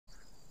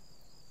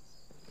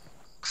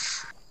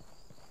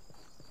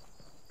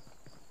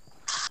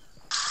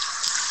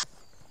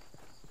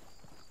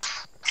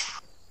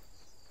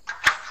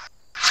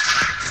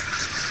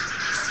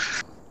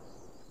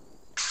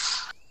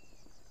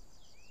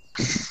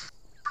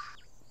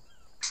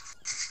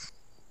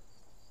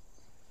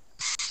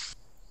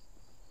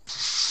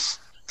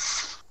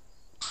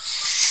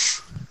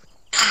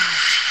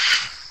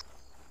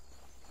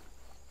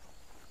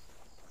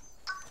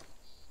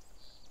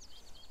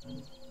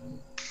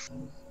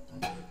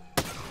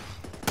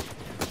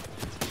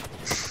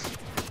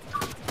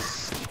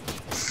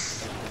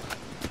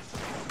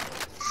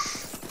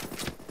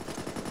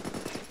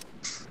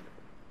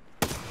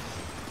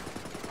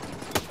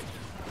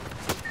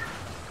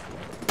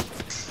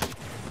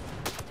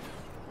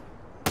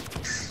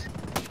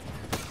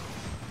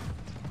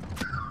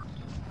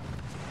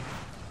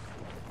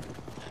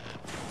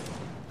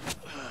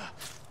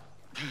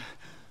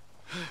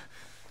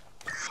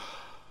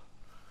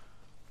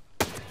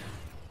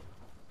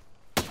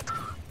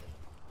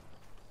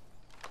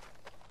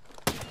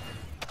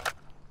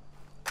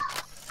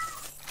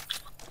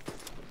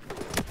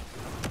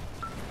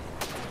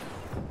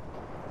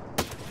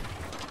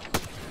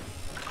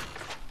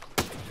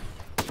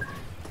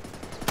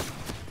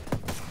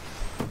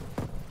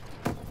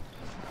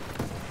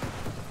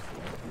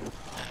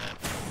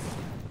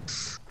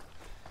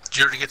Did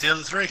you already get the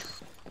other three?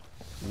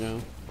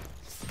 No.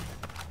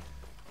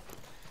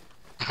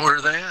 Where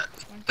are they at?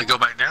 They go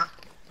back down?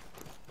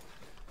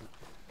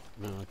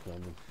 No, I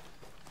killed them.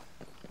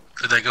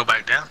 Did they go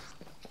back down?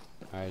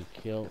 I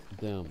killed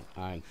them.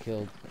 I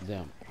killed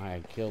them.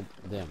 I killed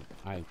them.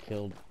 I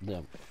killed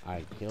them.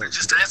 I killed them. I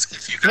just asked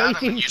if you got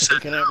them and you said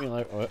looking no. at me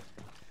like, what?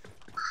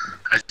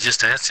 I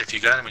just asked if you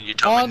got them and you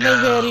told On me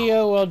no. the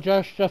video will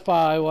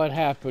justify what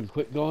happened.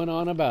 Quit going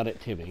on about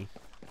it, Timmy.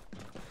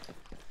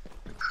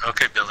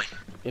 Okay, Billy.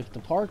 If the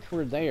parts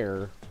were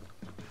there,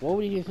 what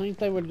would you think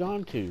they would have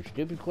gone to?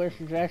 Stupid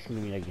questions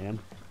asking me again.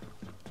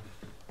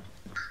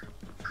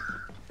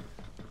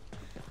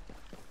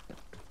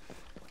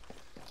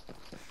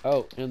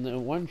 Oh, and the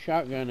one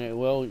shotgun,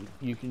 well,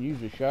 you can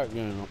use a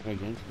shotgun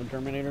against the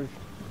Terminators.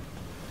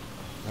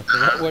 I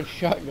forgot what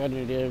shotgun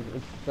it is.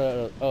 It's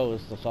the, oh,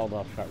 it's the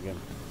sawed-off shotgun.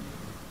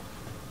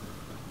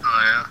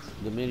 Oh, yeah?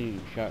 The mini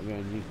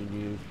shotgun you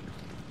can use.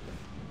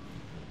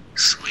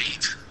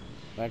 Sweet.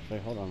 Actually,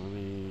 hold on, let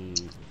me...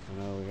 I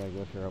know we gotta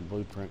go through our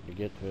blueprint to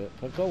get to it,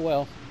 but go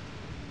well.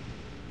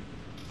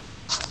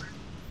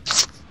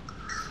 This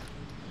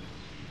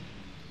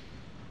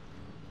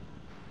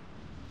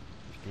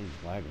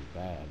game's lagging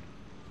bad.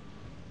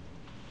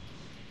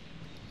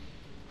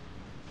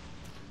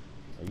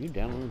 Are you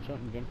downloading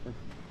something, Jennifer?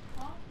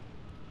 Huh?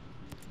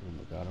 Oh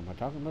my god, am I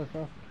talking about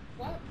stuff?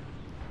 What?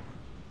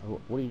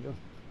 Oh, what are you doing?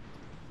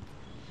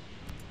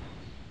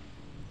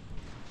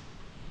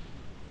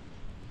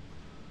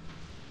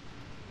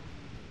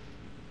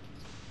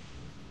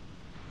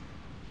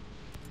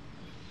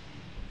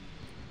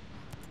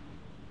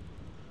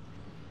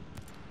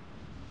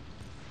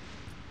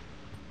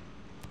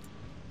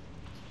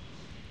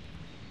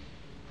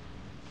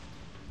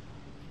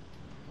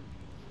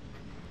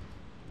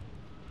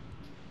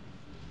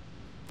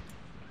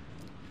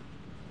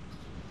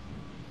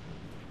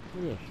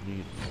 Yes,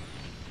 dude.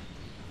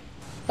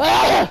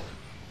 Ah!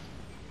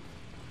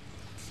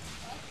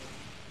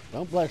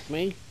 Don't bless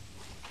me.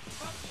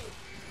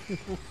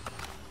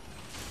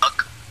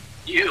 Fuck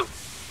you.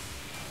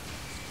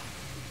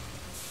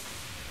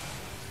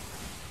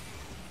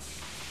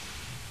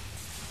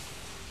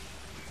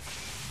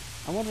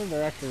 I wonder if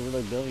they're actually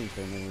really building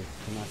Terminators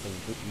to knock the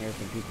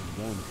American people's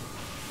guns.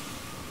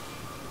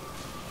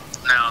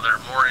 Now there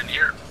are more in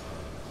here.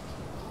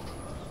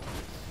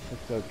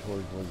 Let's go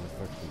towards where we're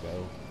supposed to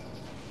go.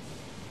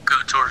 Go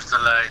towards the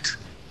light.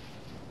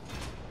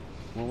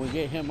 When we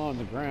get him on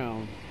the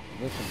ground,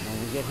 listen, when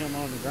we get him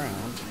on the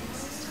ground,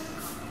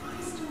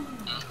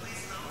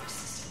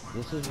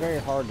 this is very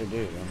hard to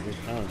do, I'm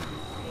just telling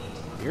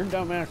you. Your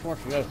dumbass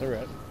wants to go through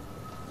it.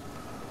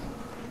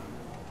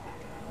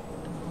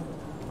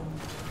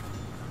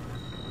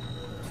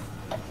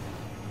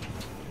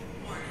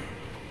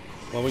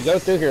 When we go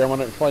through here, I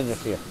want to explain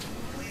this to you.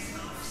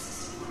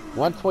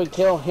 Once we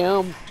kill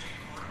him,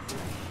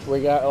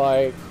 we got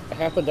like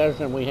half a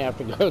dozen we have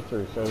to go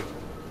through. So,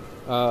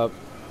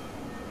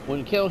 when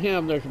you kill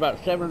him, there's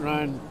about 7 or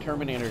 9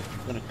 Terminators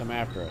going to come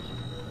after us.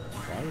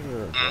 Why is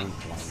there a drone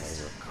flying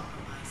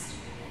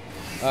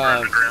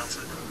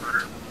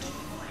over?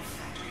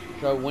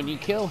 So when you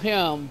kill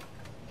him,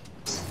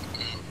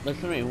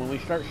 listen to me, when we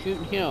start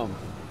shooting him,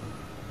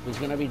 there's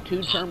going to be 2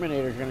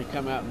 Terminators going to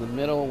come out in the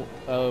middle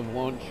of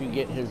once you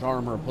get his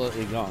armor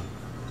completely gone.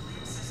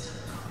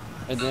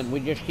 And then we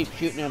just keep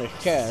shooting at his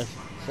chest,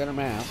 set him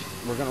out.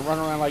 We're going to run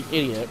around like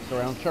idiots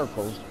around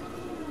circles.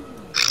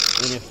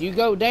 And if you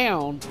go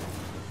down,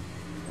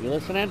 you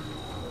listening?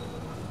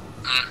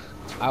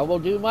 I will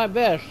do my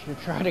best to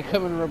try to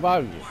come and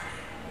revive you.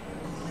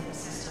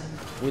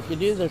 We can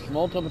do this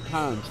multiple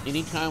times,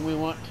 anytime we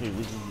want to.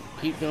 We can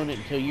keep doing it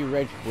until you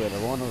rage quit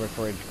or one of us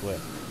rage quit.